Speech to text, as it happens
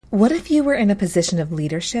What if you were in a position of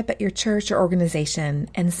leadership at your church or organization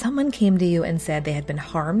and someone came to you and said they had been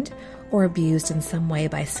harmed or abused in some way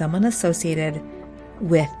by someone associated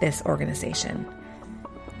with this organization?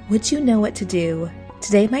 Would you know what to do?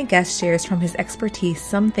 Today, my guest shares from his expertise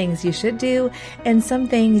some things you should do and some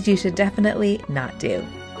things you should definitely not do.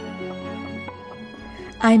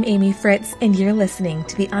 I'm Amy Fritz, and you're listening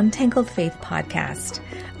to the Untangled Faith Podcast,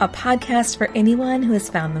 a podcast for anyone who has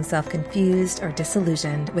found themselves confused or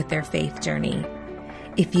disillusioned with their faith journey.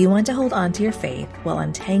 If you want to hold on to your faith while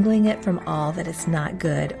untangling it from all that is not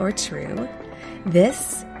good or true,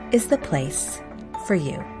 this is the place for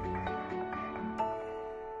you.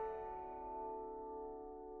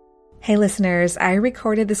 Hey listeners, I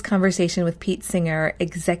recorded this conversation with Pete Singer,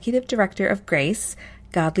 Executive Director of Grace,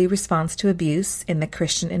 Godly Response to Abuse in the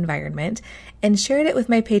Christian Environment, and shared it with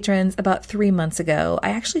my patrons about 3 months ago. I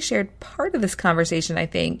actually shared part of this conversation, I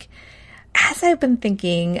think. As I've been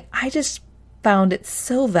thinking, I just found it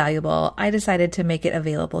so valuable, I decided to make it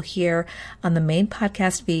available here on the main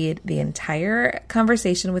podcast feed, the entire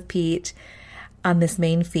conversation with Pete on this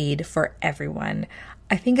main feed for everyone.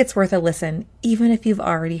 I think it's worth a listen, even if you've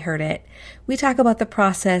already heard it. We talk about the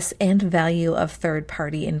process and value of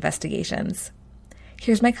third-party investigations.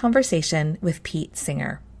 Here's my conversation with Pete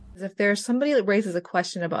Singer. If there's somebody that raises a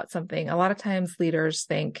question about something, a lot of times leaders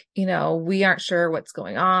think, we aren't sure what's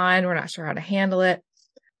going on. We're not sure how to handle it.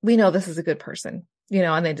 We know this is a good person,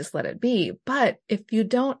 and they just let it be. But if you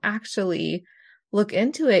don't actually look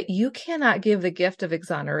into it, you cannot give the gift of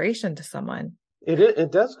exoneration to someone.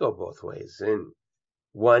 It does go both ways. And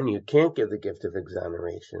one, you can't give the gift of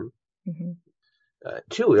exoneration. Mm-hmm.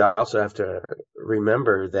 Two, we also have to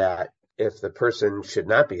remember that if the person should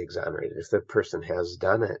not be exonerated, if the person has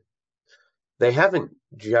done it, they haven't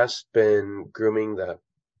just been grooming the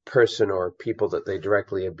person or people that they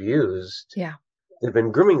directly abused. Yeah. They've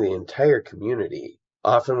been grooming the entire community,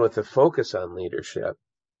 often with a focus on leadership.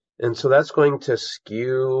 And so that's going to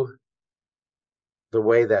skew the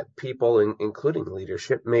way that people, including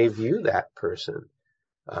leadership, may view that person.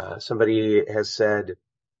 Somebody has said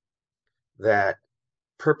that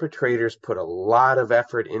perpetrators put a lot of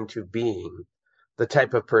effort into being the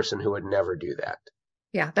type of person who would never do that.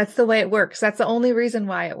 Yeah, that's the way it works. That's the only reason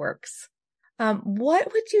why it works.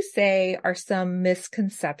 What would you say are some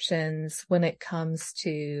misconceptions when it comes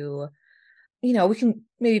to, we can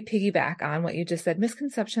maybe piggyback on what you just said,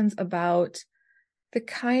 misconceptions about the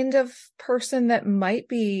kind of person that might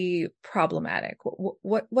be problematic?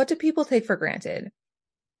 What do people take for granted?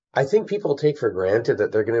 I think people take for granted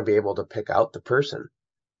that they're going to be able to pick out the person.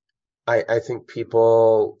 I think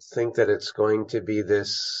people think that it's going to be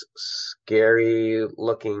this scary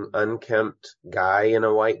looking unkempt guy in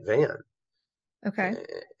a white van. Okay.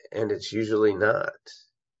 And it's usually not.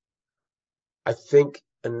 I think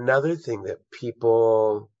another thing that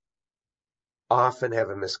people often have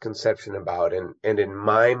a misconception about, and in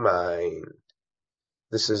my mind,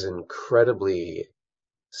 this is incredibly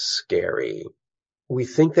scary. We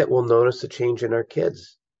think that we'll notice a change in our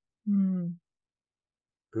kids. Mm.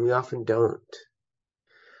 We often don't.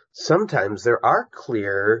 Sometimes there are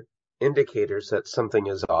clear indicators that something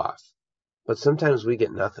is off, but sometimes we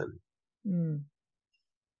get nothing. Mm.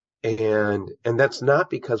 And that's not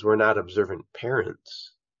because we're not observant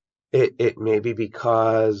parents. It may be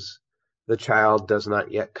because the child does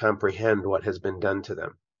not yet comprehend what has been done to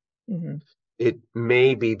them. Mm-hmm. It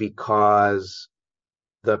may be because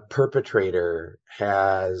the perpetrator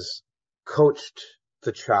has coached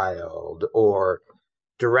the child or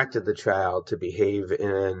directed the child to behave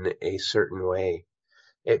in a certain way.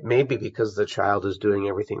 It may be because the child is doing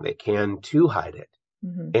everything they can to hide it,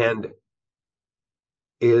 mm-hmm. and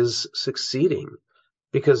is succeeding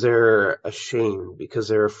because they're ashamed, because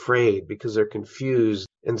they're afraid, because they're confused.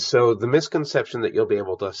 And so the misconception that you'll be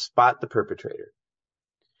able to spot the perpetrator,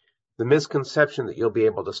 the misconception that you'll be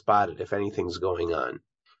able to spot it if anything's going on,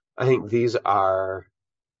 I think these are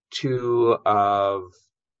two of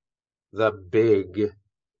the big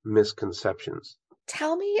misconceptions.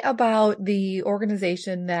 Tell me about the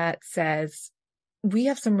organization that says we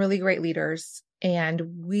have some really great leaders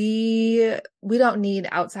and we don't need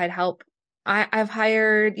outside help. I've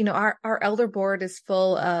hired, our elder board is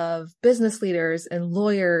full of business leaders and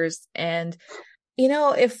lawyers. And,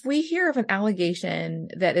 if we hear of an allegation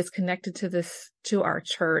that is connected to our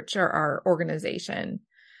church or our organization,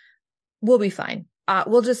 we'll be fine.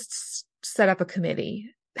 We'll just set up a committee.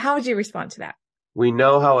 How would you respond to that? We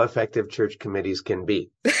know how effective church committees can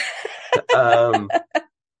be.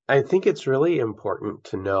 I think it's really important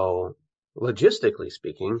to know, logistically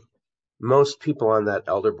speaking, most people on that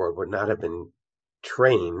elder board would not have been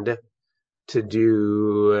trained to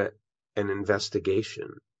do an investigation.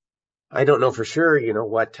 I don't know for sure,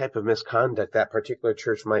 what type of misconduct that particular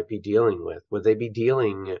church might be dealing with. Would they be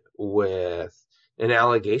dealing with an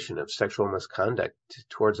allegation of sexual misconduct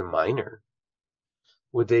towards a minor?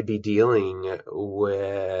 Would they be dealing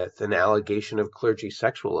with an allegation of clergy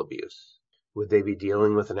sexual abuse? Would they be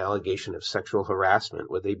dealing with an allegation of sexual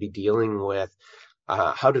harassment? Would they be dealing with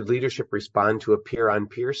how did leadership respond to a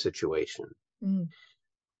peer-on-peer situation? Mm.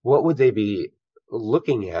 What would they be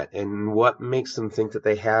looking at, and what makes them think that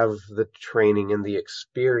they have the training and the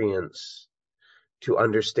experience to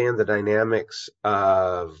understand the dynamics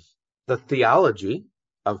of the theology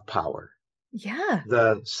of power? Yeah.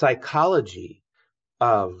 The psychology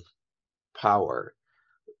of power,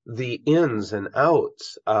 the ins and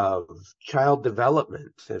outs of child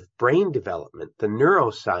development, of brain development, the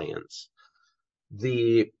neuroscience,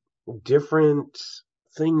 the different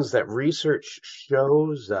things that research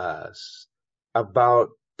shows us about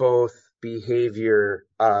both behavior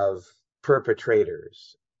of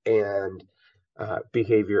perpetrators and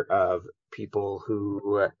behavior of people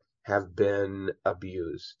who have been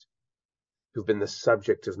abused, who've been the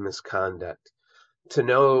subject of misconduct, to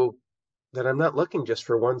know that I'm not looking just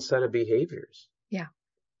for one set of behaviors. Yeah.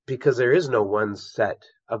 Because there is no one set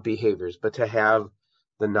of behaviors, but to have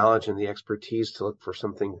the knowledge and the expertise to look for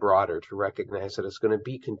something broader, to recognize that it's going to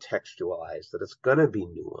be contextualized, that it's going to be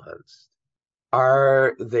nuanced.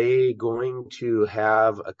 Are they going to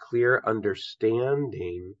have a clear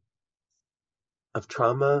understanding of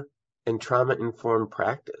trauma and trauma-informed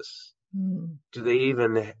practice? Do they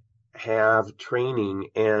even have training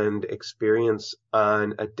and experience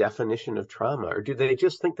on a definition of trauma? Or do they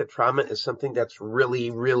just think that trauma is something that's really,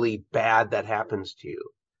 really bad that happens to you?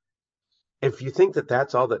 If you think that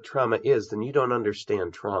that's all that trauma is, then you don't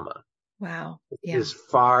understand trauma. Wow. Yeah. It is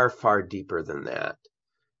far, far deeper than that.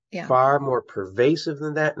 Yeah. Far more pervasive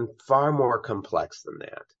than that and far more complex than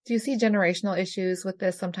that. Do you see generational issues with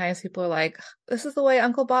this? Sometimes people are like, this is the way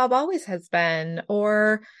Uncle Bob always has been,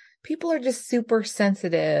 or people are just super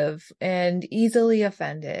sensitive and easily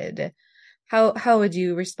offended. How would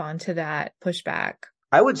you respond to that pushback?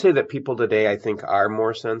 I would say that people today, I think, are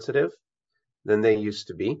more sensitive than they used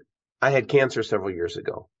to be. I had cancer several years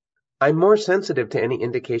ago. I'm more sensitive to any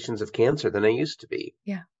indications of cancer than I used to be.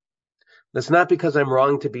 Yeah. That's not because I'm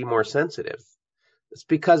wrong to be more sensitive. It's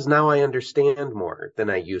because now I understand more than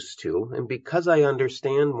I used to. And because I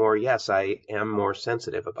understand more, yes, I am more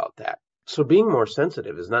sensitive about that. So being more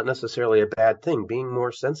sensitive is not necessarily a bad thing. Being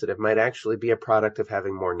more sensitive might actually be a product of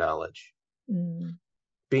having more knowledge.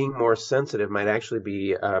 Being more sensitive might actually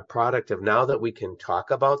be a product of, now that we can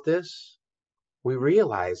talk about this, we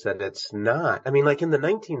realize that it's not. I mean, like in the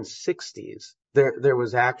 1960s, there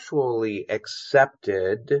was actually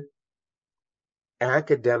accepted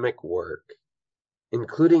academic work,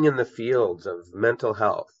 including in the fields of mental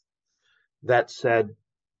health, that said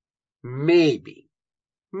maybe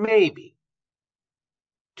 2%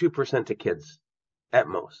 of kids at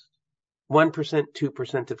most, 1%,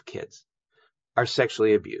 2% of kids are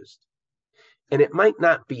sexually abused. And it might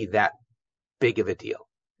not be that big of a deal.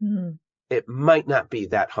 It might not be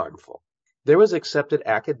that harmful. There was accepted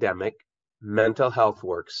academic mental health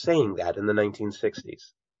work saying that in the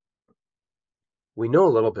 1960s. We know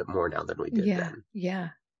a little bit more now than we did then. Yeah.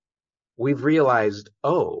 We've realized,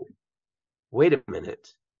 oh, wait a minute.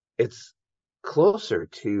 It's closer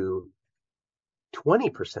to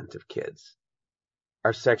 20% of kids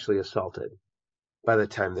are sexually assaulted by the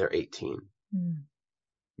time they're 18.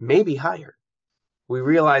 Maybe higher. We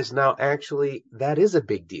realize now, actually, that is a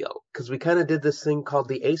big deal, because we kind of did this thing called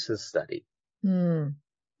the ACEs study. And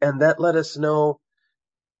that let us know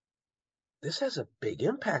this has a big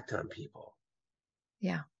impact on people.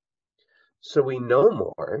 Yeah. So we know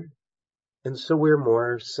more, and so we're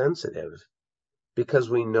more sensitive because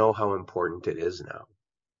we know how important it is now.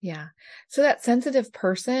 Yeah. So that sensitive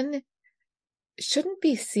person shouldn't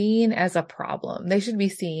be seen as a problem. They should be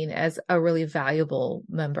seen as a really valuable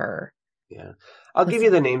member. Yeah. I'll give you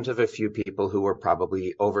the names of a few people who were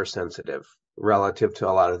probably oversensitive relative to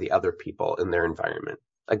a lot of the other people in their environment.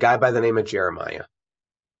 A guy by the name of Jeremiah.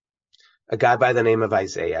 A guy by the name of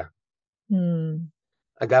Isaiah.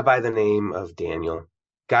 A guy by the name of Daniel. A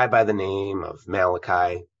guy by the name of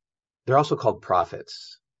Malachi. They're also called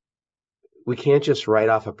prophets. We can't just write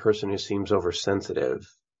off a person who seems oversensitive.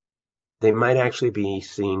 They might actually be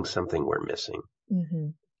seeing something we're missing.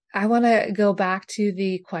 I want to go back to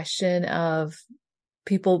the question of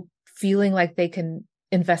people feeling like they can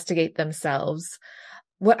investigate themselves.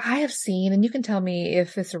 What I have seen, and you can tell me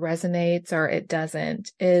if this resonates or it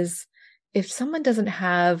doesn't, is if someone doesn't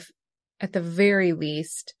have, at the very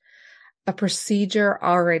least, a procedure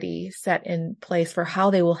already set in place for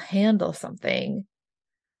how they will handle something,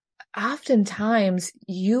 oftentimes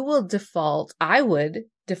I would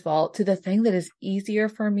default to the thing that is easier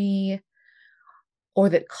for me or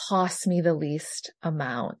that costs me the least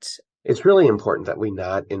amount. It's really important that we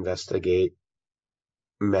not investigate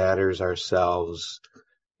matters ourselves,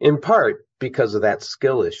 in part because of that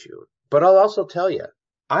skill issue. But I'll also tell you,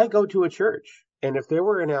 I go to a church, and if there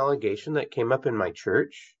were an allegation that came up in my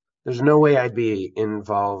church, there's no way I'd be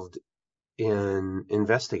involved in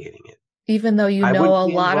investigating it. Even though you I know wouldn't a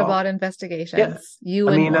be lot involved. about Yeah. investigations, you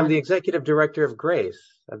I wouldn't mean, I'm want. the executive director of Grace.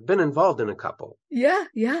 I've been involved in a couple. Yeah,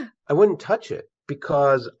 yeah. I wouldn't touch it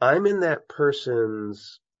because I'm within that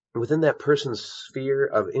person's sphere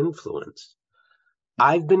of influence.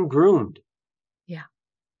 I've been groomed. Yeah.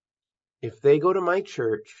 If they go to my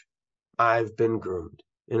church, I've been groomed.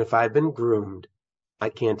 And if I've been groomed, I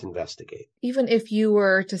can't investigate. Even if you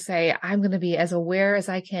were to say, I'm going to be as aware as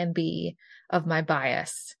I can be of my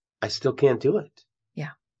bias. I still can't do it.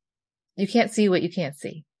 Yeah. You can't see what you can't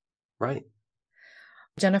see. Right.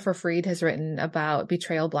 Jennifer Freed has written about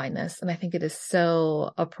betrayal blindness, and I think it is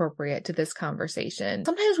so appropriate to this conversation.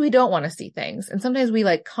 Sometimes we don't want to see things, and sometimes we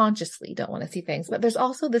consciously don't want to see things, but there's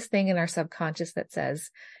also this thing in our subconscious that says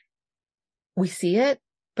we see it,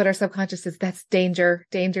 but our subconscious says that's danger,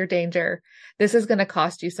 danger, danger. This is going to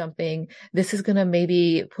cost you something. This is going to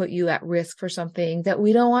maybe put you at risk for something that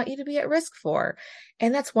we don't want you to be at risk for.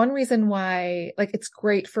 And that's one reason why it's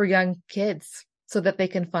great for young kids so that they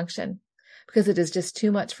can function, because it is just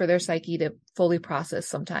too much for their psyche to fully process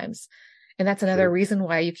sometimes. And that's another reason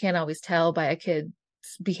why you can't always tell by a kid's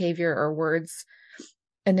behavior or words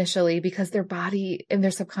initially, because their body and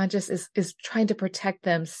their subconscious is trying to protect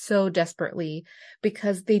them so desperately,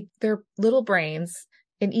 because their little brains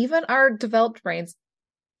and even our developed brains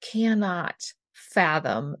cannot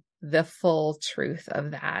fathom the full truth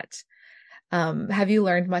of that. Have you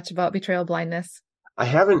learned much about betrayal blindness? I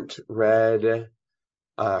haven't read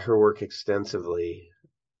her work extensively.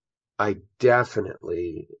 I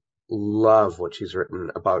definitely love what she's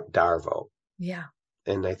written about Darvo. Yeah.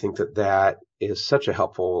 And I think that is such a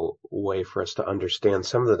helpful way for us to understand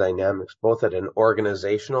some of the dynamics, both at an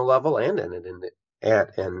organizational level and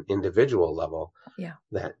at an individual level. Yeah.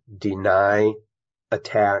 That deny,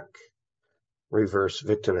 attack, reverse,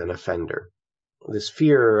 victim, and offender. This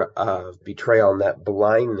fear of betrayal and that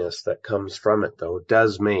blindness that comes from it, though,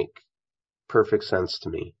 does make perfect sense to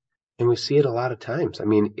me. And we see it a lot of times. I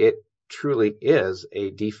mean, it truly is a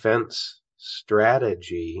defense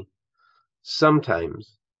strategy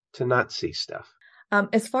sometimes to not see stuff.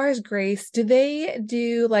 As far as Grace, do they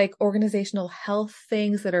do organizational health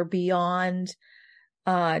things that are beyond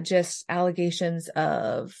just allegations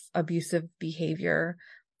of abusive behavior?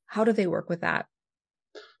 How do they work with that?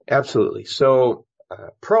 Absolutely. So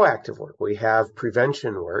proactive work, we have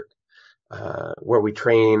prevention work where we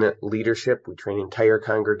train leadership, we train entire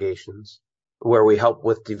congregations, where we help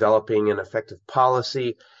with developing an effective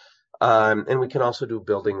policy. And we can also do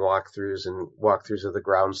building walkthroughs of the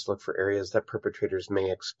grounds to look for areas that perpetrators may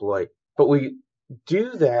exploit. But we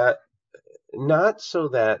do that not so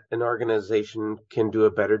that an organization can do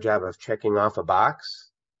a better job of checking off a box,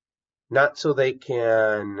 not so they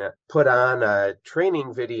can put on a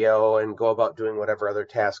training video and go about doing whatever other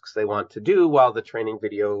tasks they want to do while the training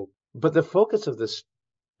video. But the focus of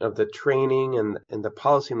the training and the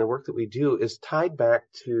policy and the work that we do is tied back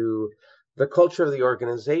to the culture of the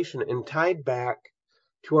organization and tied back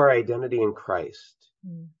to our identity in Christ.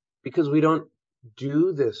 Because we don't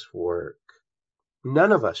do this work,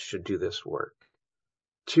 none of us should do this work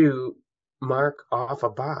to mark off a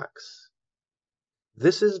box.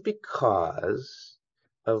 This is because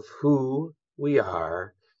of who we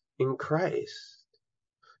are in Christ.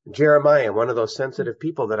 Jeremiah, one of those sensitive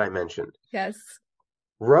people that I mentioned, Yes,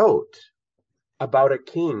 wrote about a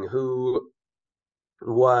king who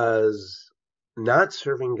was not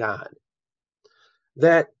serving God,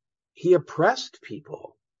 that he oppressed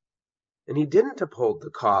people, and he didn't uphold the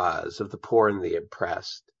cause of the poor and the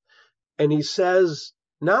oppressed. And he says,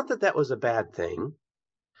 not that that was a bad thing.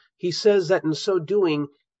 He says that in so doing,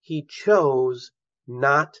 he chose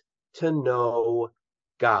not to know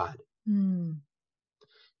God.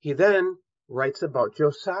 He then writes about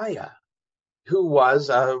Josiah, who was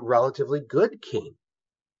a relatively good king.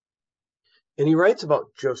 And he writes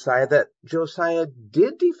about Josiah that Josiah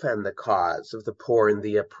did defend the cause of the poor and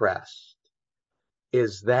the oppressed.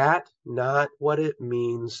 Is that not what it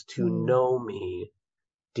means to know me,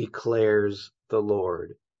 declares the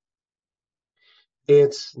Lord?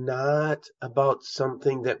 It's not about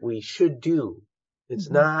something that we should do. It's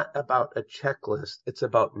not about a checklist. It's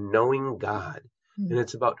about knowing God, and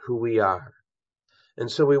it's about who we are. And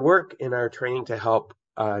so we work in our training to help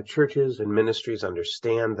churches and ministries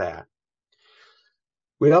understand that.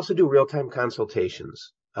 We also do real-time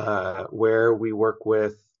consultations where we work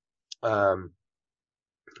with, in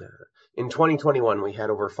 2021, we had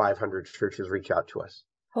over 500 churches reach out to us.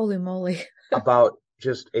 Holy moly. About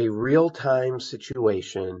just a real-time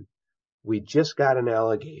situation. We just got an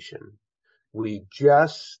allegation. We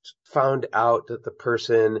just found out that the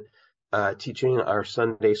person teaching our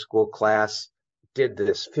Sunday school class did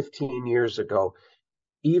this 15 years ago,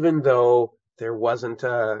 even though there wasn't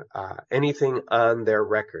anything on their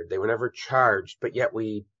record. They were never charged, but yet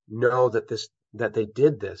we know that they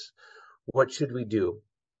did this. What should we do?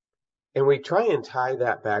 And we try and tie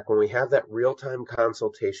that back when we have that real-time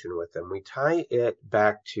consultation with them. We tie it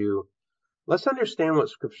back to, let's understand what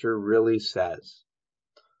Scripture really says.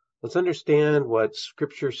 Let's understand what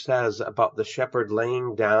Scripture says about the shepherd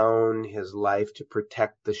laying down his life to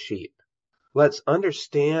protect the sheep. Let's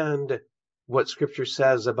understand what Scripture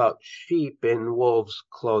says about sheep in wolves'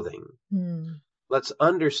 clothing. Let's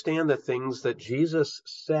understand the things that Jesus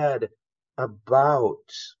said about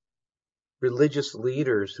religious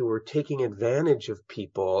leaders who were taking advantage of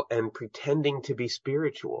people and pretending to be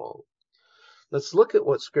spiritual. Let's look at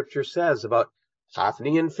what Scripture says about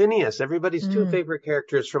Hophni and Phinehas, everybody's two favorite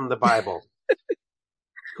characters from the Bible,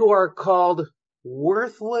 who are called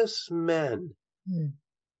worthless men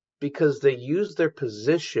because they use their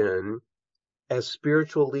position as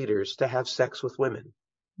spiritual leaders to have sex with women.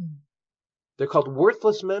 They're called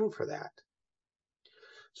worthless men for that.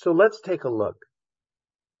 So let's take a look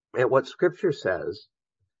at what Scripture says,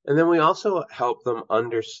 and then we also help them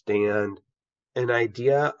understand an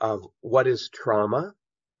idea of what is trauma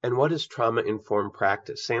and what is trauma-informed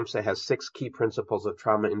practice. SAMHSA has 6 key principles of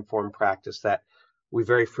trauma-informed practice that we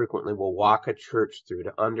very frequently will walk a church through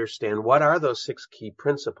to understand what are those 6 key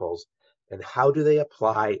principles and how do they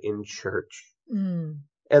apply in church.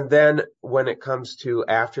 And then when it comes to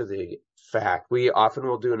after the fact, we often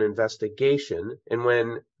will do an investigation, and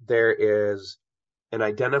when there is an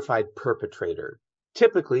identified perpetrator,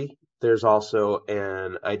 typically there's also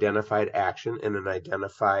an identified action and an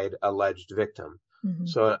identified alleged victim.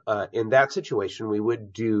 So in that situation, we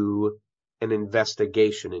would do an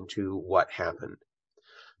investigation into what happened.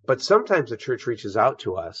 But sometimes the church reaches out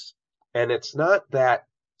to us, and it's not that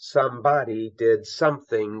somebody did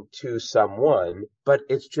something to someone, but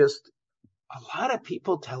it's just a lot of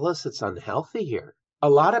people tell us it's unhealthy here. A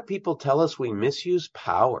lot of people tell us we misuse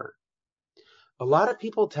power. A lot of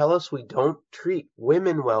people tell us we don't treat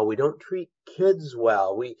women well, we don't treat kids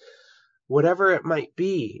well, whatever it might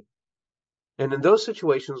be. And in those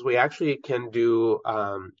situations, we actually can do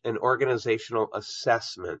an organizational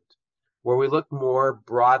assessment where we look more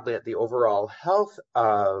broadly at the overall health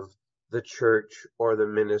of the church or the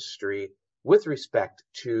ministry with respect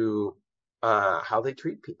to how they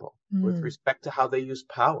treat people, with respect to how they use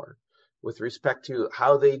power, with respect to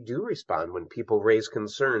how they do respond when people raise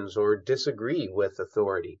concerns or disagree with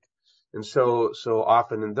authority. And so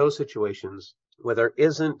often in those situations, where there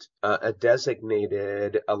isn't a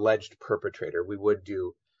designated alleged perpetrator, we would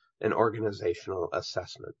do an organizational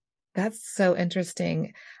assessment. That's so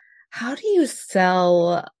interesting. How do you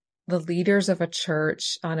sell the leaders of a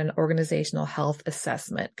church on an organizational health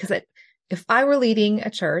assessment? Because if I were leading a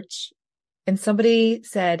church and somebody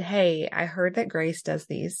said, hey, I heard that Grace does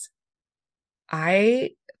these,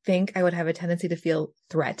 I think I would have a tendency to feel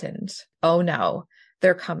threatened. Oh no,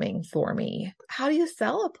 they're coming for me. How do you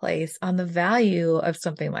sell a place on the value of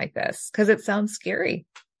something like this? Because it sounds scary.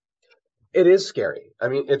 It is scary. I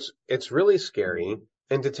mean, it's really scary.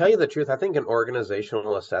 And to tell you the truth, I think an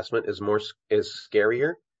organizational assessment is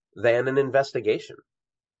scarier than an investigation.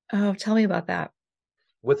 Oh, tell me about that.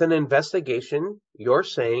 With an investigation, you're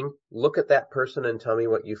saying, look at that person and tell me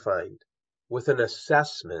what you find. With an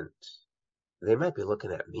assessment, they might be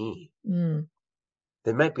looking at me.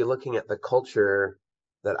 They might be looking at the culture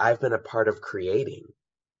that I've been a part of creating.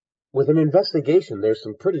 With an investigation, there's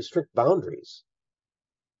some pretty strict boundaries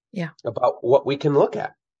about what we can look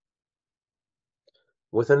at.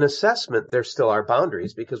 With an assessment, there still are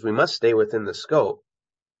boundaries because we must stay within the scope.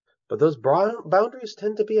 But those boundaries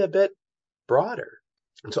tend to be a bit broader.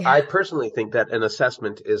 And so I personally think that an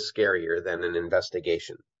assessment is scarier than an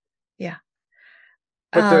investigation. Yeah.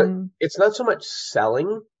 But it's not so much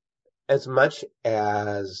selling as much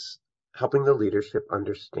as helping the leadership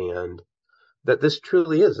understand that this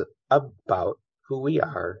truly is about who we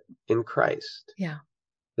are in Christ. Yeah.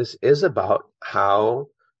 This is about how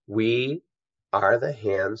we are the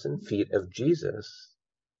hands and feet of Jesus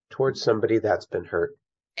towards somebody that's been hurt.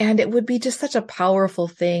 And it would be just such a powerful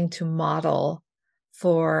thing to model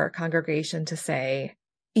for a congregation to say,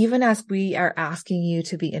 even as we are asking you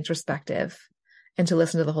to be introspective and to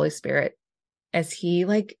listen to the Holy Spirit as he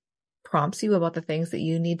prompts you about the things that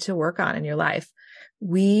you need to work on in your life,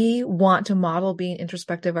 we want to model being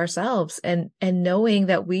introspective ourselves and knowing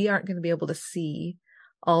that we aren't going to be able to see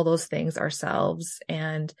all those things ourselves,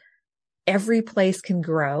 and every place can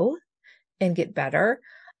grow and get better.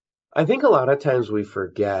 I think a lot of times we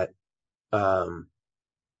forget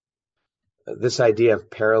this idea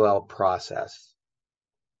of parallel process.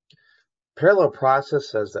 Parallel process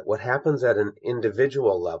says that what happens at an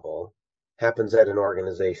individual level happens at an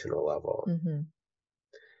organizational level. Mm-hmm.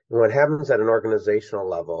 And what happens at an organizational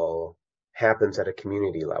level happens at a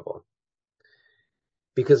community level.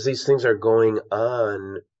 Because these things are going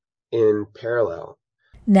on in parallel.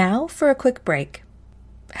 Now for a quick break.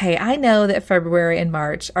 Hey, I know that February and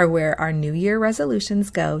March are where our New Year resolutions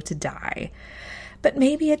go to die. But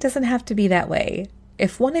maybe it doesn't have to be that way.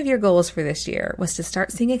 If one of your goals for this year was to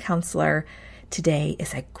start seeing a counselor, today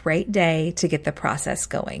is a great day to get the process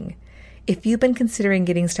going. If you've been considering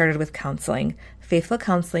getting started with counseling, Faithful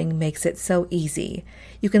Counseling makes it so easy.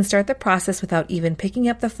 You can start the process without even picking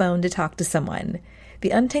up the phone to talk to someone. The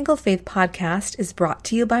Untangled Faith podcast is brought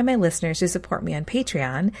to you by my listeners who support me on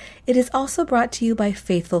Patreon. It is also brought to you by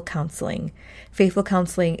Faithful Counseling. Faithful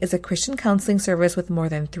Counseling is a Christian counseling service with more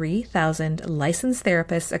than 3,000 licensed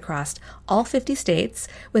therapists across all 50 states,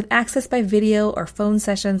 with access by video or phone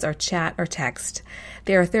sessions or chat or text.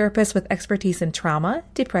 They are therapists with expertise in trauma,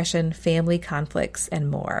 depression, family conflicts, and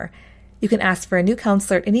more. You can ask for a new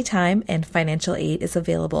counselor at any time, and financial aid is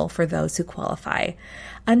available for those who qualify.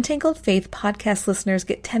 Untangled Faith podcast listeners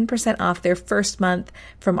get 10% off their first month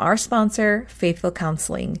from our sponsor, Faithful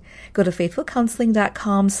Counseling. Go to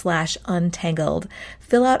faithfulcounseling.com/untangled.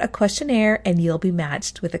 Fill out a questionnaire and you'll be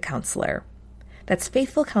matched with a counselor. That's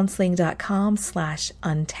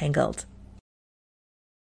faithfulcounseling.com/untangled.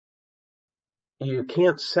 You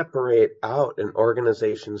can't separate out an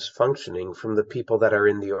organization's functioning from the people that are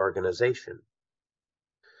in the organization.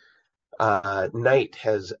 Knight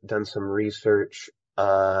has done some research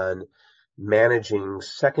on managing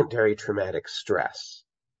secondary traumatic stress.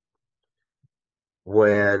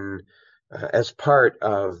 When, as part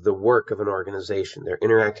of the work of an organization, they're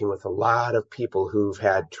interacting with a lot of people who've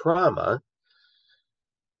had trauma,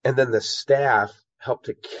 and then the staff help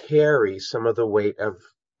to carry some of the weight of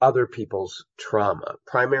other people's trauma.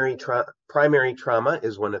 Primary trauma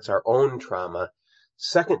is when it's our own trauma.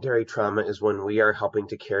 Secondary trauma is when we are helping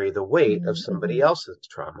to carry the weight of somebody else's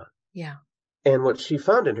trauma. Yeah. And what she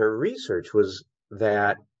found in her research was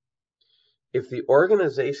that if the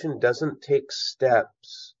organization doesn't take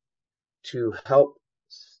steps to help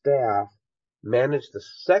staff manage the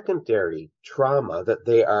secondary trauma that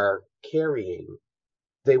they are carrying,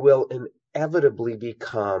 they will inevitably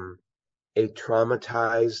become a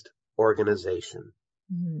traumatized organization.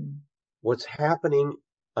 What's happening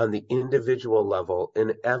on the individual level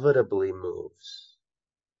inevitably moves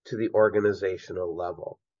to the organizational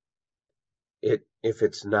level. If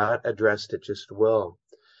it's not addressed, it just will.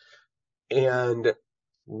 And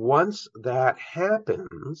once that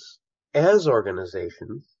happens, as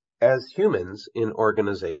organizations, as humans in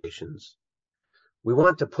organizations, we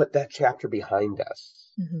want to put that chapter behind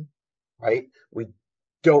us, right? We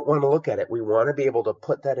don't want to look at it. We want to be able to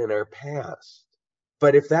put that in our past.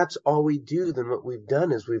 But if that's all we do, then what we've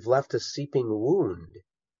done is we've left a seeping wound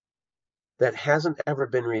that hasn't ever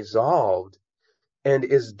been resolved and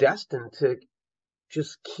is destined to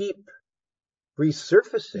just keep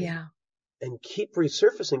resurfacing. Yeah. And keep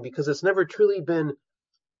resurfacing because it's never truly been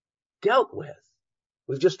dealt with.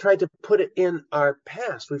 We've just tried to put it in our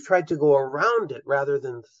past. We've tried to go around it rather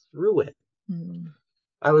than through it.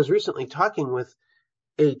 I was recently talking with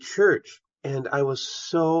a church, and I was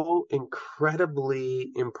so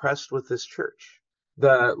incredibly impressed with this church.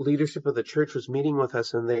 The leadership of the church was meeting with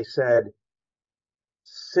us, and they said,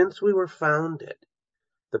 since we were founded,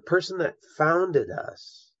 the person that founded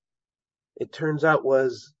us, it turns out,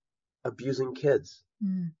 was abusing kids.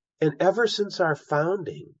 And ever since our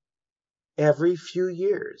founding, every few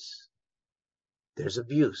years, there's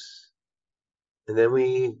abuse. And then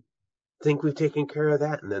we think we've taken care of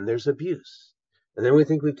that, and then there's abuse. And then we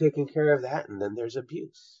think we've taken care of that, and then there's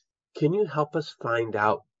abuse. Can you help us find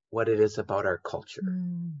out what it is about our culture,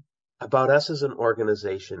 about us as an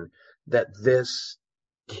organization, that this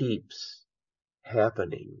keeps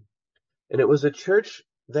happening? And it was a church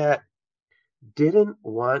that didn't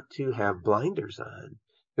want to have blinders on.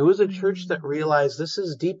 It was a church that Mm. realized this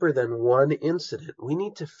is deeper than one incident. We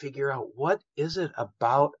need to figure out what is it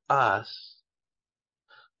about us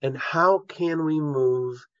and how can we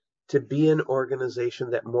move to be an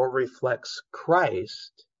organization that more reflects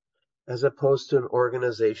Christ as opposed to an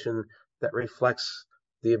organization that reflects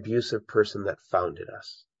the abusive person that founded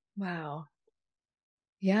us. Wow.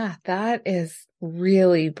 Yeah, that is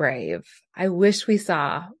really brave. I wish we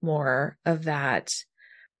saw more of that.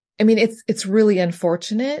 I mean, it's really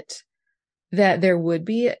unfortunate that there would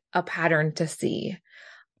be a pattern to see.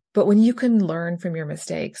 But when you can learn from your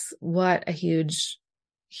mistakes, what a huge,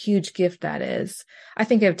 huge gift that is. I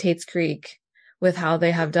think of Tate's Creek with how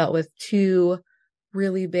they have dealt with two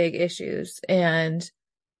really big issues. And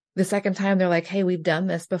the second time they're like, hey, we've done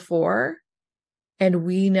this before. And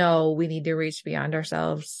we know we need to reach beyond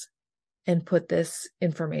ourselves and put this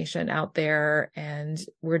information out there. And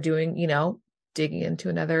we're doing, digging into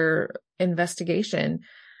another investigation.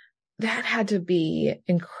 That had to be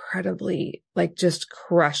incredibly, like, just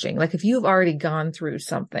crushing. Like, if you've already gone through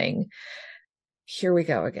something, here we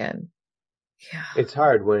go again. Yeah. It's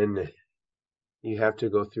hard when you have to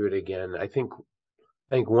go through it again. I think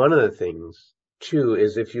one of the things too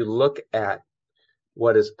is if you look at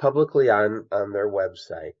what is publicly on their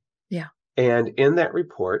website, Yeah. and in that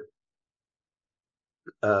report,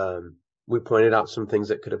 we pointed out some things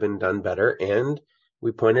that could have been done better, and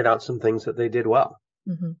we pointed out some things that they did well.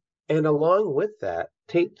 Mm-hmm. And along with that,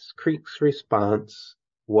 Tate's Creek's response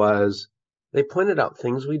was they pointed out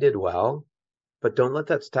things we did well, but don't let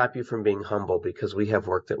that stop you from being humble because we have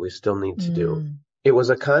work that we still need to do. Mm. It was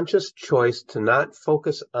a conscious choice to not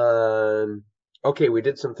focus on, okay, we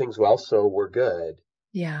did some things well, so we're good,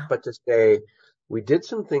 Yeah. but to say, we did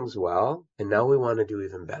some things well, and now we want to do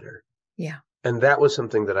even better. Yeah. And that was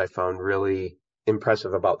something that I found really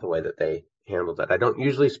impressive about the way that they handled it. I don't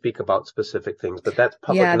usually speak about specific things, but that's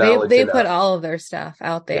public Yeah. They knowledge they put enough. all of their stuff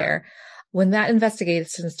out Yeah, there. When that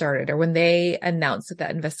investigation started, or when they announced that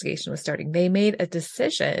that investigation was starting, they made a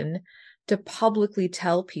decision to publicly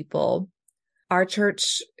tell people our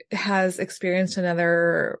church has experienced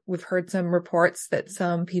we've heard some reports that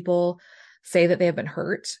some people say that they have been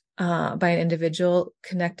hurt by an individual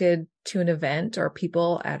connected to an event or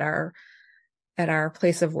people at our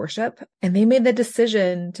place of worship. And they made the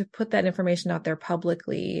decision to put that information out there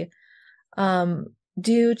publicly.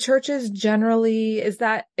 Do churches generally, is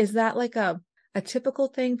that like a typical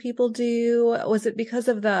thing people do? Was it because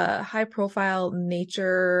of the high profile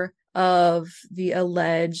nature of the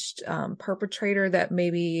alleged perpetrator that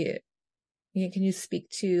maybe can you speak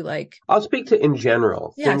to, like, I'll speak to in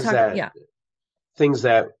general yeah, talk, yeah, things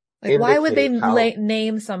that like, why would they indicate how.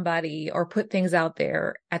 name somebody or put things out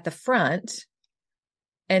there at the front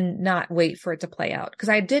and not wait for it to play out? Because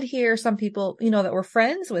I did hear some people, that were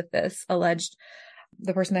friends with this alleged,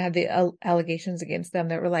 the person that had the allegations against them,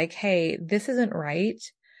 that were like, hey, this isn't right.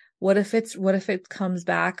 What if it comes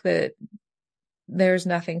back that there's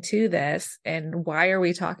nothing to this? And why are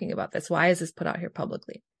we talking about this? Why is this put out here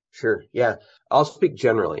publicly? Sure, yeah, I'll speak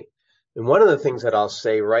generally. And one of the things that I'll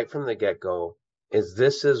say right from the get-go is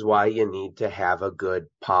this is why you need to have a good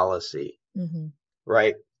policy, Mm-hmm.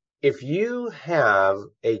 right? If you have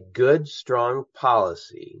a good, strong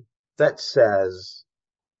policy that says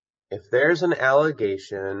if there's an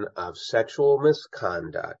allegation of sexual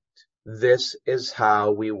misconduct, this is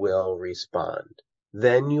how we will respond,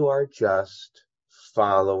 then you are just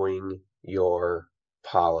following your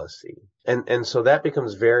policy. And so that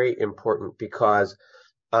becomes very important because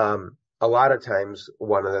a lot of times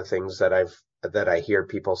one of the things that I hear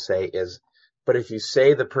people say is, but if you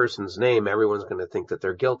say the person's name, everyone's going to think that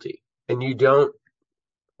they're guilty. And you don't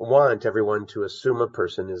want everyone to assume a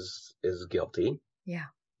person is guilty. Yeah.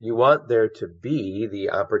 You want there to be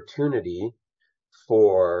the opportunity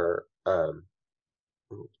for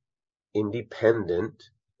independent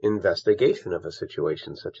investigation of a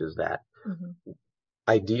situation such as that. Mm-hmm.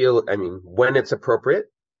 When it's appropriate,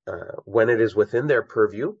 when it is within their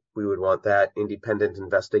purview, we would want that independent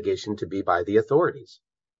investigation to be by the authorities.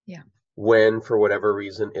 Yeah. When, for whatever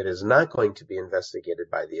reason, it is not going to be investigated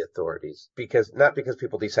by the authorities, not because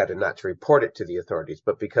people decided not to report it to the authorities,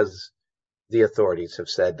 but because the authorities have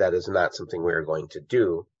said that is not something we are going to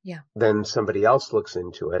do, Yeah. then somebody else looks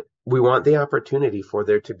into it. We want the opportunity for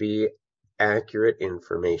there to be accurate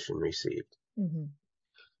information received. Mm-hmm.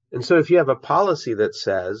 And so if you have a policy that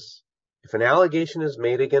says, if an allegation is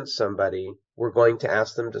made against somebody, we're going to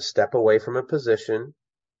ask them to step away from a position.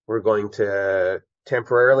 We're going to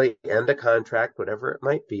temporarily end a contract, whatever it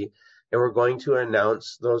might be, and we're going to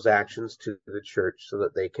announce those actions to the church so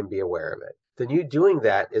that they can be aware of it. then you doing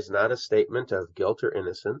that is not a statement of guilt or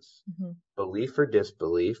innocence, Mm-hmm. belief or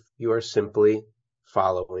disbelief. You are simply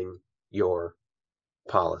following your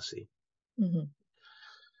policy. Mm-hmm.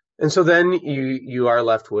 And so then you are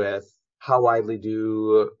left with, how widely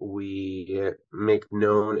do we make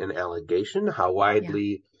known an allegation? How Yeah.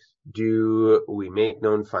 widely do we make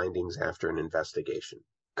known findings after an investigation?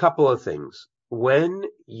 Couple of things. When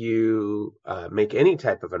you make any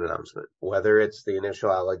type of an announcement, whether it's the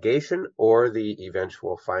initial allegation or the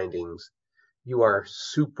eventual findings, you are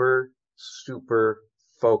super, super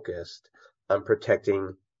focused on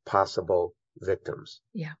protecting possible victims.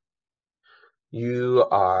 Yeah. You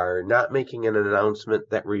are not making an announcement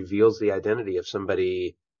that reveals the identity of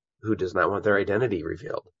somebody who does not want their identity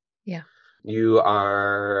revealed. Yeah. You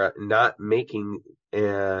are not making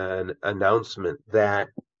an announcement that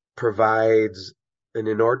provides an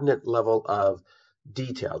inordinate level of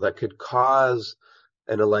detail that could cause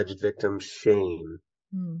an alleged victim's shame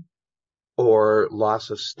Mm. or loss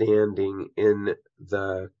of standing in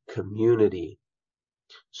the community.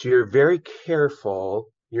 So you're very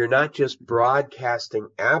careful. You're not just broadcasting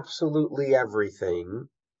absolutely everything,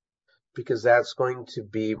 because that's going to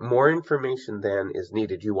be more information than is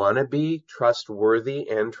needed. You want to be trustworthy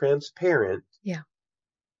and transparent, Yeah.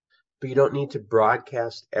 but you don't need to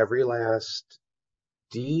broadcast every last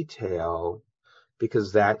detail,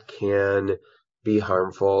 because that can be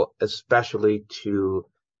harmful, especially to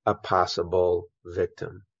a possible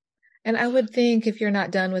victim. And I would think if you're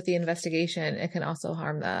not done with the investigation, it can also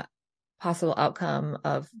harm the possible outcome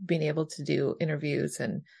of being able to do interviews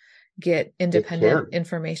and get It independent can.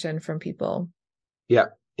 information from people. Yeah,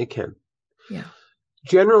 it can. Yeah.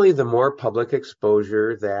 Generally, the more public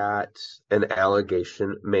exposure that an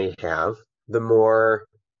allegation may have, the more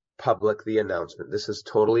public the announcement. This is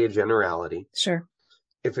totally a generality. Sure.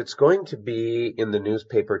 If it's going to be in the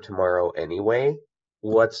newspaper tomorrow anyway,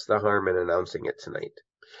 what's the harm in announcing it tonight?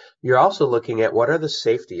 You're also looking at, what are the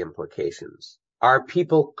safety implications? Are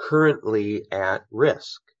people currently at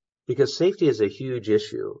risk? Because safety is a huge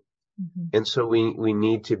issue. Mm-hmm. And so we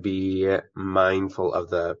need to be mindful of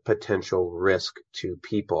the potential risk to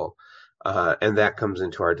people. And that comes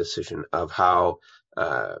into our decision of how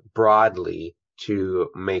broadly to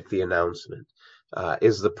make the announcement.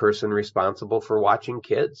 Is the person responsible for watching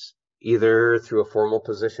kids, either through a formal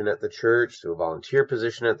position at the church, through a volunteer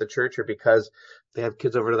position at the church, or because they have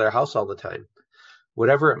kids over to their house all the time?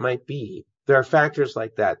 Whatever it might be, there are factors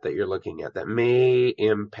like that that you're looking at that may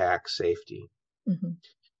impact safety. Mm-hmm.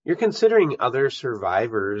 You're considering other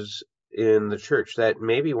survivors in the church that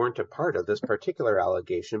maybe weren't a part of this particular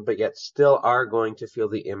allegation, but yet still are going to feel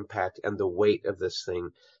the impact and the weight of this thing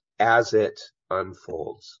as it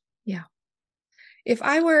unfolds. Yeah. If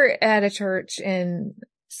I were at a church and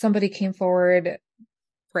somebody came forward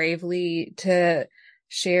bravely to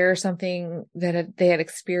share something that they had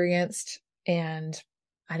experienced and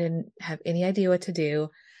I didn't have any idea what to do,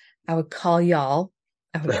 I would call y'all.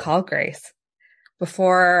 I would call Grace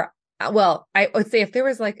before. Well, I would say if there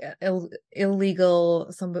was like illegal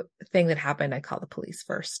something that happened, I'd call the police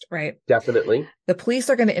first, right? Definitely. The police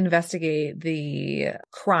are going to investigate the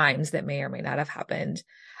crimes that may or may not have happened.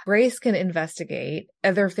 Grace can investigate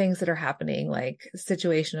other things that are happening, like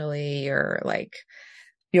situationally or like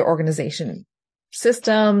your organization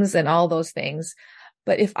systems and all those things.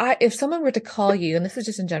 But if someone were to call you, and this is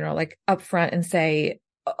just in general, like upfront and say,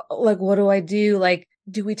 like, what do I do? Like,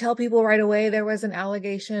 do we tell people right away there was an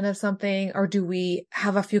allegation of something, or do we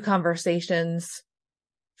have a few conversations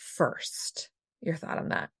first? Your thought on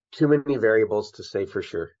that? Too many variables to say for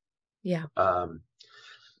sure. Yeah.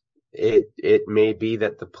 It may be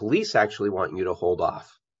that the police actually want you to hold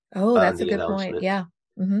off Oh, on that's a the good point. announcement. Yeah.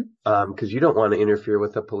 Mm-hmm. Because you don't want to interfere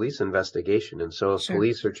with a police investigation. And so if Sure.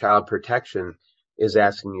 police or child protection is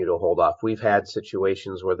asking you to hold off, we've had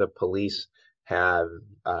situations where the police have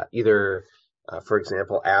either, for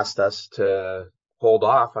example, asked us to hold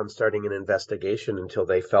off on starting an investigation until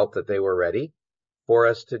they felt that they were ready for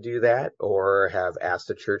us to do that, or have asked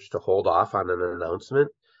the church to hold off on an announcement.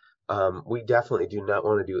 We definitely do not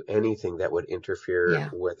want to do anything that would interfere Yeah.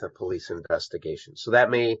 with a police investigation. So that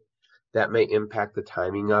may impact the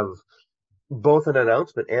timing of both an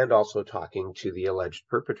announcement and also talking to the alleged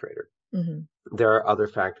perpetrator. Mm-hmm. There are other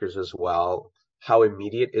factors as well. How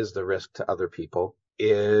immediate is the risk to other people?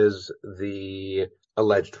 Is the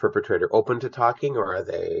alleged perpetrator open to talking, or are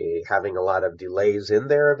they having a lot of delays in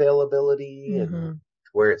their availability, Mm-hmm. and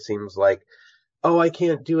where it seems like, oh, I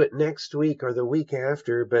can't do it next week or the week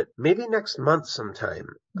after, but maybe next month sometime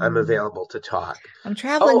I'm available to talk. I'm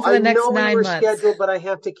traveling Oh, for I the next know we 9 were months. scheduled, but I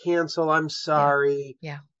have to cancel. I'm Yeah. sorry.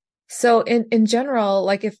 Yeah. So in general,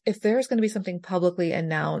 like if there's going to be something publicly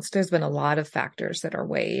announced, there's been a lot of factors that are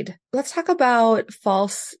weighed. Let's talk about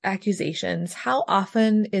false accusations. How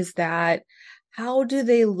often is that? How do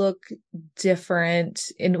they look different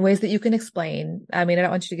in ways that you can explain? I mean, I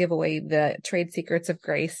don't want you to give away the trade secrets of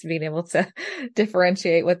grace, being able to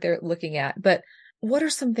differentiate what they're looking at, but what are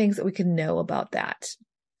some things that we can know about that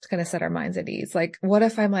to kind of set our minds at ease? Like, what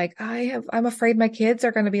if I'm like, I'm afraid my kids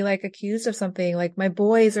are going to be like accused of something, like my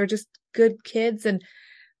boys are just good kids. And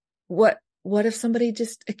what if somebody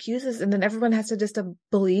just accuses and then everyone has to just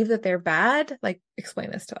believe that they're bad? Like,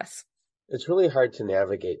 explain this to us. It's really hard to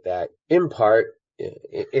navigate that. In part,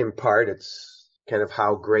 it's kind of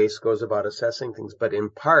how grace goes about assessing things, but in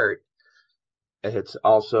part, it's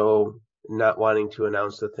also not wanting to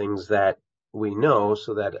announce the things that we know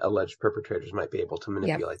so that alleged perpetrators might be able to Yep.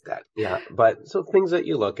 manipulate that. Yeah. But so things that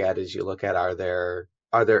you look at is are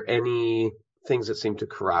there any things that seem to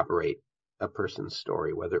corroborate a person's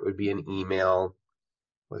story, whether it would be an email,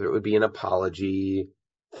 whether it would be an apology,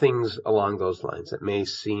 things along those lines that may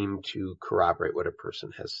seem to corroborate what a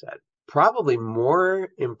person has said. Probably more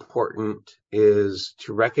important is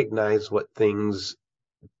to recognize what things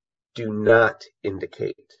do not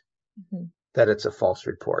indicate that it's a false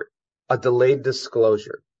report. A delayed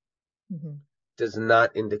disclosure does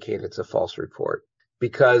not indicate it's a false report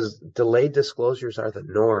because delayed disclosures are the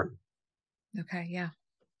norm. Okay, yeah.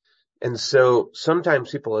 And so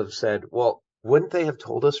sometimes people have said, well, wouldn't they have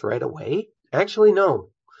told us right away? Actually, no,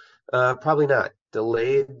 probably not.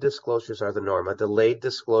 Delayed disclosures are the norm. A delayed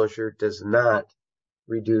disclosure does not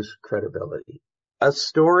reduce credibility. A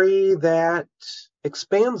story that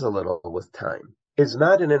expands a little with time is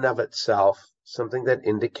not in and of itself something that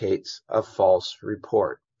indicates a false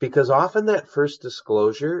report, because often that first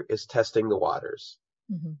disclosure is testing the waters.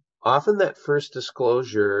 Often that first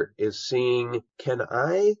disclosure is seeing, can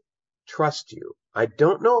I trust you? I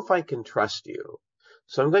don't know if I can trust you.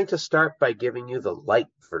 So I'm going to start by giving you the light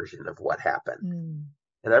version of what happened.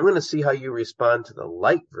 And I'm going to see how you respond to the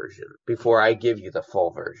light version before I give you the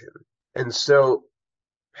full version. And so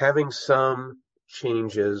having some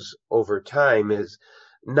changes over time is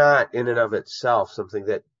not in and of itself something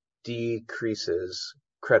that decreases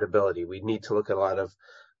credibility. We need to look at a lot of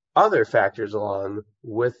other factors along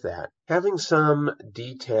with that. Having some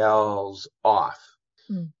details off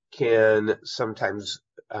can sometimes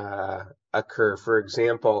occur. For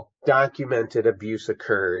example, documented abuse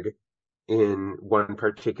occurred in one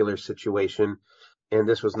particular situation, and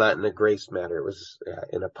this was not in a grace matter. It was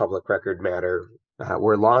in a public record matter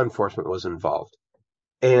where law enforcement was involved.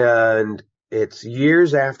 And it's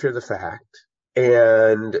years after the fact,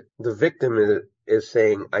 and the victim is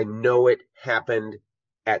saying, I know it happened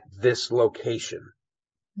at this location.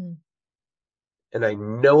 And I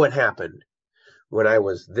know it happened when I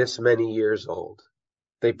was this many years old.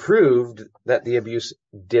 They proved that the abuse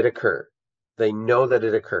did occur. They know that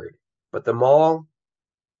it occurred. But the mall,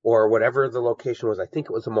 or whatever the location was, I think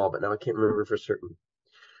it was a mall, but now I can't remember for certain,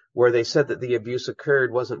 where they said that the abuse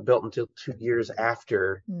occurred wasn't built until 2 years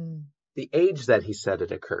after the age that he said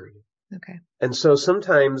it occurred. Okay. And so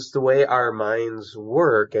sometimes the way our minds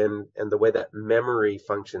work and the way that memory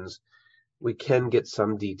functions, we can get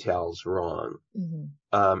some details wrong.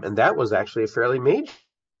 And that was actually a fairly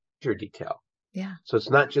major detail. Yeah. So it's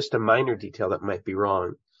not just a minor detail that might be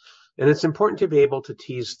wrong. And it's important to be able to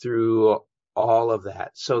tease through all of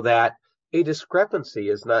that so that a discrepancy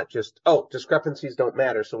is not just, oh, discrepancies don't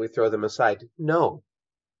matter, so we throw them aside. No,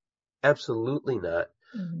 absolutely not.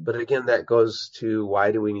 But again, that goes to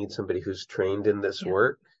why do we need somebody who's trained in this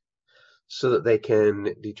work so that they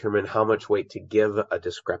can determine how much weight to give a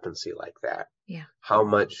discrepancy like that. Yeah. How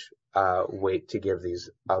much weight to give these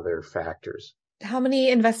other factors. How many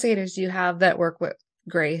investigators do you have that work with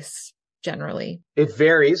Grace generally? It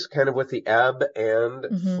varies kind of with the ebb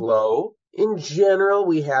and flow. In general,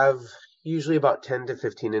 we have usually about 10 to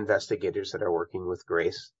 15 investigators that are working with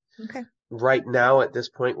Grace. Okay. Right now, at this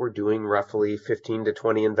point, we're doing roughly 15 to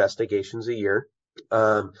 20 investigations a year.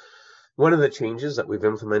 One of the changes that we've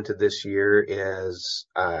implemented this year is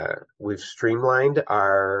we've streamlined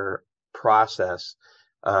our process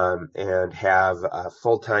and have a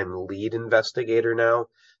full-time lead investigator now,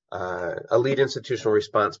 a lead institutional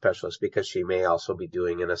response specialist, because she may also be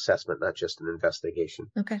doing an assessment, not just an investigation.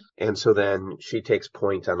 Okay. And so then she takes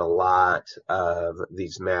point on a lot of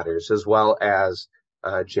these matters, as well as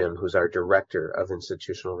Jim, who's our director of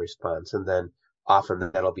institutional response. And then often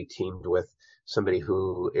that'll be teamed with somebody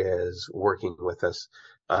who is working with us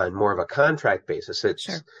on more of a contract basis.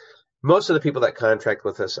 It's most of the people that contract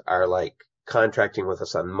with us are like contracting with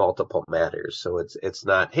us on multiple matters. So it's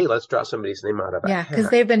not, hey, let's draw somebody's name out of a Yeah, because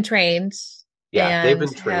hat. they've been trained Yeah, they've and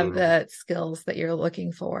been have trained. the skills that you're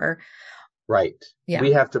looking for. Right. Yeah,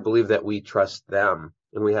 We have to believe that we trust them,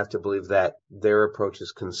 and we have to believe that their approach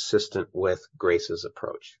is consistent with Grace's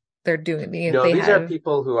approach. they're doing You it. know, They these are have,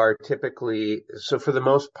 people who are typically, so for the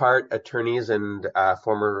most part, attorneys and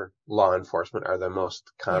former law enforcement are the most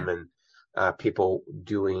yeah. common people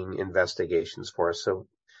doing investigations for us. So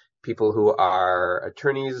people who are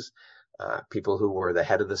attorneys, people who were the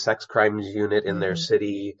head of the sex crimes unit in their Hmm.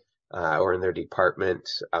 city or in their department,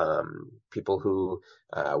 people who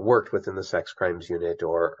worked within the sex crimes unit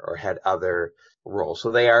or had other roles.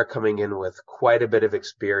 So they are coming in with quite a bit of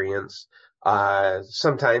experience.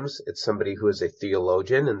 Sometimes it's somebody who is a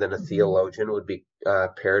theologian, and then a Hmm. theologian would be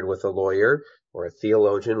paired with a lawyer, or a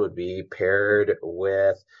theologian would be paired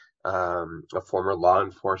with a former law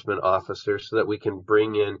enforcement officer, so that we can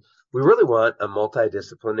bring in, we really want a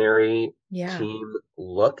multidisciplinary Yeah, team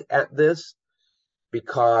look at this,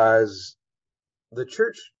 because the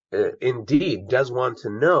church indeed does want to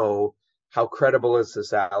know how credible is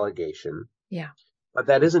this allegation. yeah. But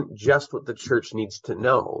that isn't just what the church needs to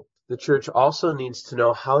know. The church also needs to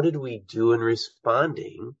know, how did we do in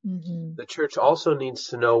responding? Hmm. The church also needs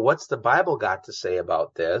to know, what's the Bible got to say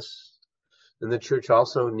about this? And the church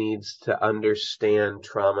also needs to understand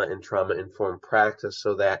trauma and trauma-informed practice,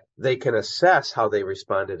 so that they can assess how they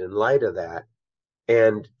responded in light of that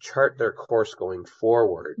and chart their course going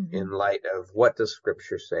forward Hmm. in light of, what does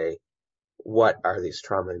Scripture say? What are these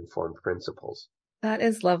trauma-informed principles? That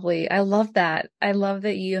is lovely. I love that. I love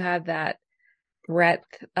that you have that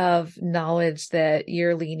breadth of knowledge that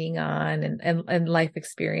you're leaning on and life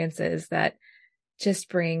experiences that just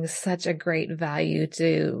brings such a great value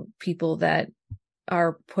to people that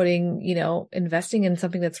are putting, investing in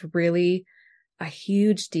something that's really a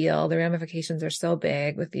huge deal. The ramifications are so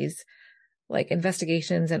big with these like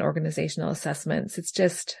investigations and organizational assessments. It's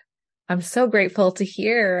just, I'm so grateful to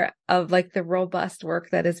hear of like the robust work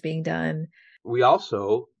that is being done. We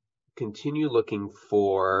also continue looking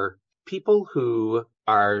for people who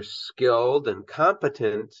are skilled and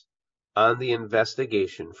competent on the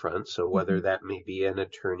investigation front. So whether Mhm. that may be an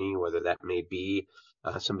attorney, whether that may be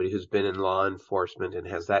somebody who's been in law enforcement and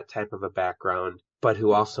has that type of a background, but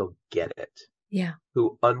who also get it, Yeah.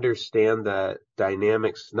 who understand the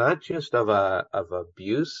dynamics, not just of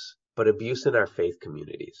abuse, but abuse in our faith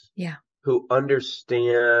communities, Yeah. who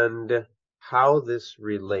understand how this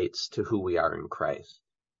relates to who we are in Christ,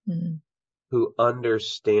 Mhm. who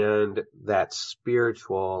understand that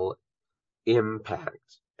spiritual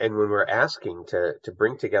impact. And when we're asking to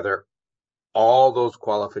bring together all those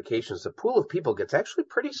qualifications, the pool of people gets actually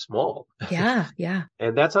pretty small. Yeah. Yeah.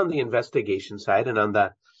 And that's on the investigation side, and on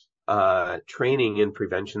the training and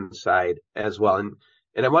prevention side as well.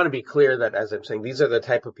 And I want to be clear that, as I'm saying, these are the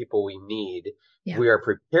type of people we need. Yeah. We are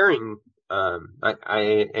preparing.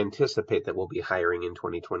 I anticipate that we'll be hiring in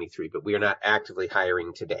 2023, but we are not actively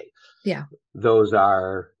hiring today. Yeah. Those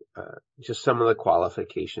are just some of the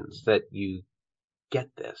qualifications: that you get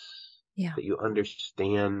this, Yeah. that you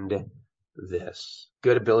understand this.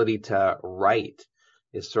 Good ability to write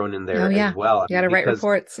is thrown in Oh there as yeah. well. I You got mean, to write because,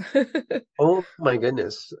 reports. oh my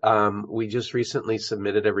goodness. We just recently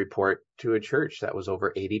submitted a report to a church that was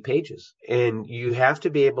over 80 pages. And you have to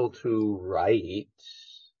be able to write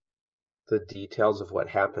the details of what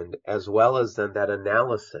happened, as well as then that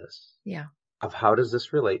analysis Yeah. of, how does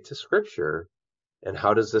this relate to Scripture? And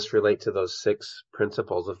how does this relate to those 6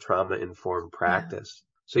 principles of trauma-informed Yeah. practice?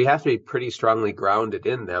 So you have to be pretty strongly grounded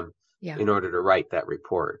in them Yeah. in order to write that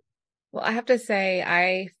report. Well, I have to say,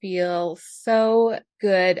 I feel so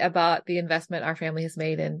good about the investment our family has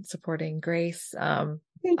made in supporting Grace. Thank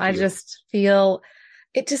I you. just feel,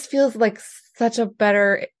 it just feels like such a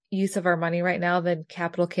better use of our money right now than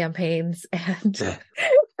capital campaigns and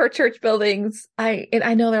for church buildings. And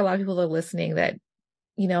I know there are a lot of people that are listening that,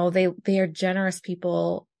 they are generous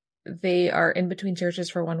people. They are in between churches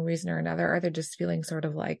for one reason or another, or they're just feeling sort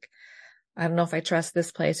of like, I don't know if I trust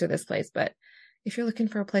this place or this place, but if you're looking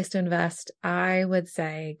for a place to invest, I would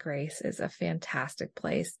say Grace is a fantastic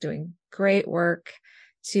place, doing great work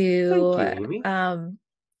Thank you, to Amy.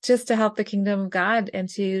 just to help the kingdom of God and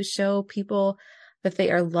to show people that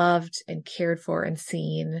they are loved and cared for and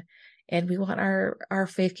seen. And we want our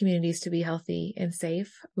faith communities to be healthy and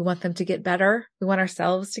safe. We want them to get better. We want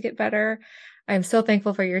ourselves to get better. I'm so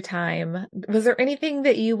thankful for your time. Was there anything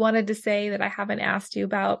that you wanted to say that I haven't asked you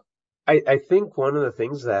about? I think one of the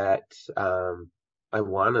things that I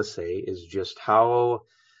want to say is just how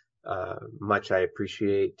much I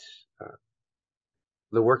appreciate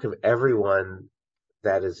the work of everyone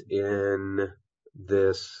that is in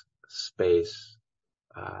this space,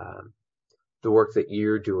 the work that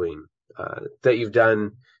you're doing, that you've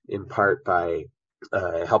done in part by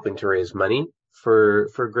helping to raise money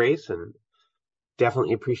for Grace, and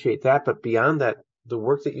definitely appreciate that. But beyond that, the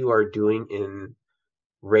work that you are doing in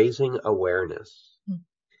raising awareness.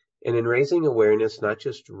 And in raising awareness, not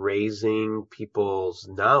just raising people's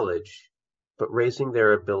knowledge, but raising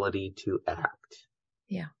their ability to act.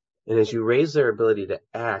 Yeah. And as you raise their ability to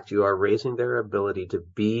act, you are raising their ability to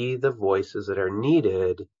be the voices that are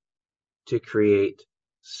needed to create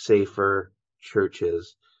safer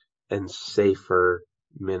churches and safer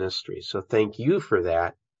ministries. So thank you for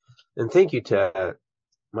that. And thank you to,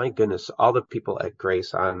 my goodness, all the people at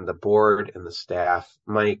Grace on the board and the staff,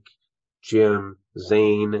 Mike, Jim,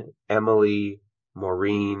 Zane, Emily,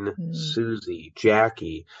 Maureen, Susie,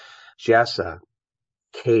 Jackie, Jessa,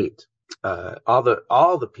 Kate, all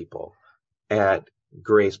the people at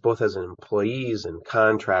Grace, both as employees and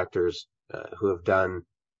contractors, who have done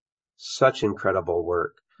such incredible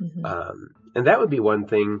work. And that would be one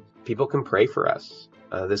thing. People can pray for us.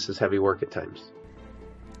 This is heavy work at times.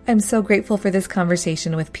 I'm so grateful for this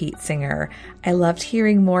conversation with Pete Singer. I loved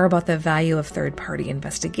hearing more about the value of third-party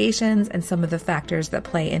investigations and some of the factors that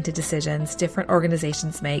play into decisions different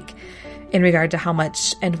organizations make in regard to how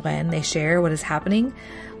much and when they share what is happening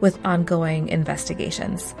with ongoing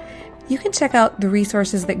investigations. You can check out the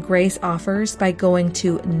resources that Grace offers by going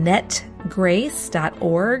to netgrace.org.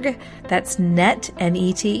 That's net,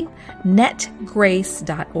 N-E-T,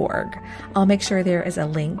 netgrace.org. I'll make sure there is a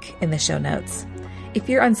link in the show notes. If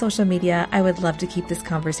you're on social media, I would love to keep this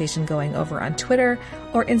conversation going over on Twitter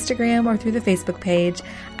or Instagram or through the Facebook page.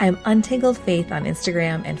 I'm Untangled Faith on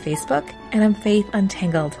Instagram and Facebook, and I'm Faith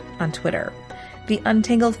Untangled on Twitter. The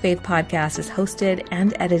Untangled Faith podcast is hosted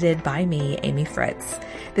and edited by me, Amy Fritz.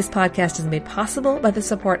 This podcast is made possible by the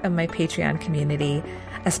support of my Patreon community.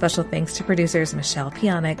 A special thanks to producers Michelle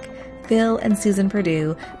Pionic, Phil and Susan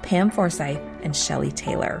Perdue, Pam Forsyth, and Shelley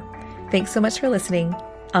Taylor. Thanks so much for listening.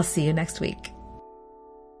 I'll see you next week.